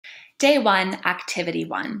Day 1, Activity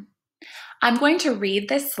 1. I'm going to read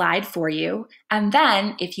this slide for you, and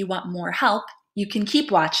then if you want more help, you can keep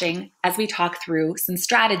watching as we talk through some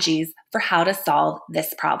strategies for how to solve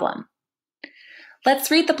this problem. Let's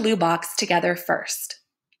read the blue box together first.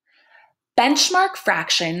 Benchmark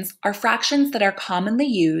fractions are fractions that are commonly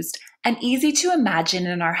used and easy to imagine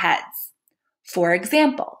in our heads. For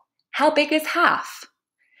example, how big is half?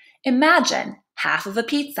 Imagine half of a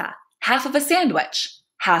pizza, half of a sandwich,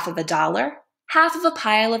 half of $1, half of a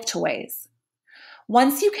pile of toys.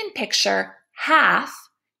 Once you can picture half,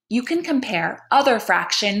 you can compare other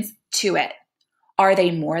fractions to it. Are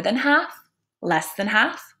they more than half, less than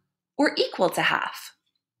half, or equal to half?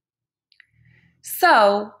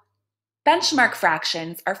 So, benchmark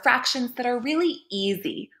fractions are fractions that are really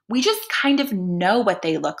easy. We just kind of know what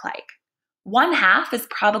they look like. 1/2 is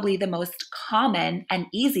probably the most common and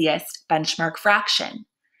easiest benchmark fraction.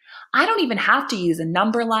 I don't even have to use a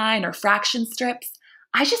number line or fraction strips.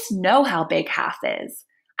 I just know how big half is.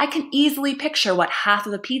 I can easily picture what half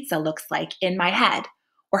of a pizza looks like in my head,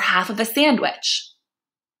 or half of a sandwich.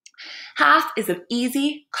 Half is an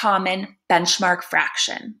easy, common benchmark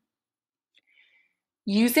fraction.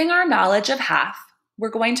 Using our knowledge of half, we're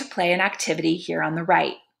going to play an activity here on the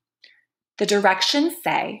right. The directions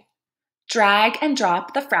say, drag and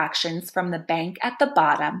drop the fractions from the bank at the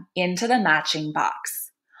bottom into the matching box.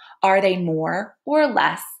 Are they more or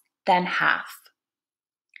less than half?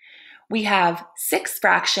 We have 6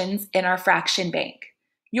 fractions in our fraction bank.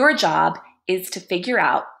 Your job is to figure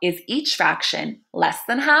out, is each fraction less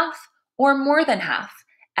than half or more than half,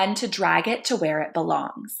 and to drag it to where it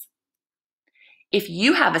belongs. If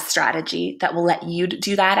you have a strategy that will let you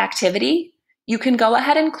do that activity, you can go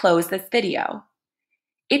ahead and close this video.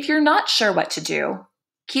 If you're not sure what to do,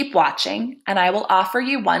 keep watching and I will offer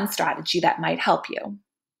you one strategy that might help you.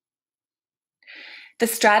 The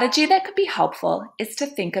strategy that could be helpful is to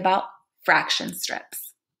think about fraction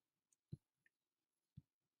strips.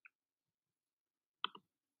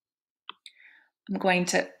 I'm going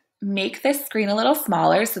to make this screen a little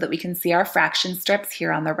smaller so that we can see our fraction strips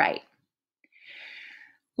here on the right.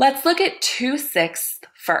 Let's look at 2/6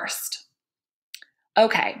 first.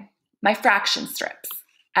 Okay, my fraction strips.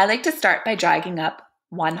 I like to start by dragging up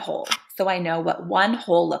one whole so I know what one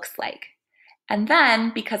whole looks like. And then,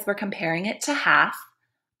 because we're comparing it to half,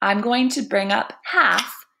 I'm going to bring up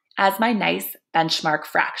half as my nice benchmark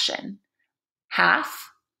fraction.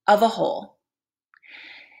 Half of a whole.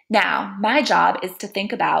 Now, my job is to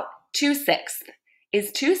think about 2/6.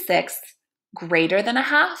 Is 2/6 greater than a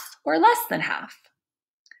half or less than half?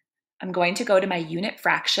 I'm going to go to my unit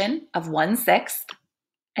fraction of 1/6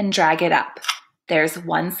 and drag it up. There's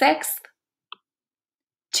 1/6,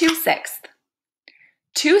 2/6.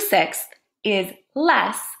 2/6 is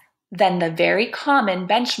less than the very common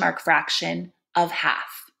benchmark fraction of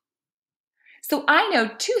half. So I know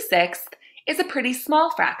 2/6 is a pretty small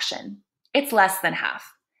fraction. It's less than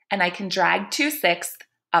half, and I can drag 2/6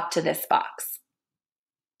 up to this box.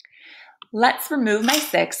 Let's remove my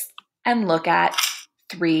 6 and look at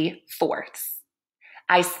 3/4.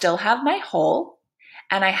 I still have my whole,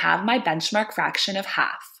 and I have my benchmark fraction of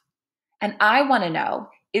half. And I want to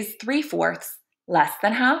know, is 3/4 less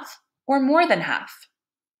than half or more than half?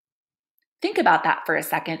 Think about that for a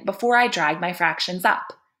second before I drag my fractions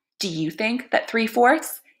up. Do you think that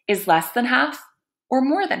 3/4 is less than half or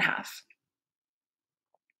more than half?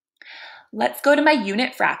 Let's go to my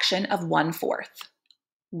unit fraction of 1/4.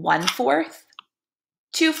 1/4,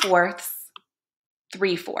 2/4,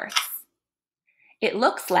 3/4. It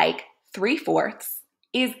looks like 3/4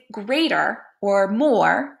 is greater or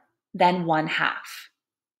more than 1/2.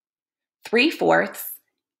 3/4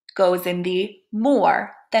 goes in the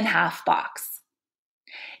more than half box.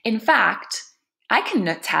 In fact, I can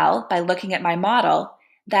tell by looking at my model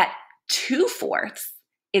that 2/4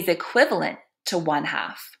 is equivalent to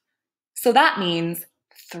 1/2. So that means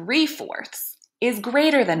 3/4 is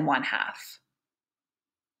greater than 1/2.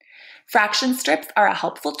 Fraction strips are a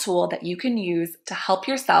helpful tool that you can use to help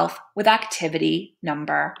yourself with activity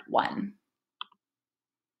number 1.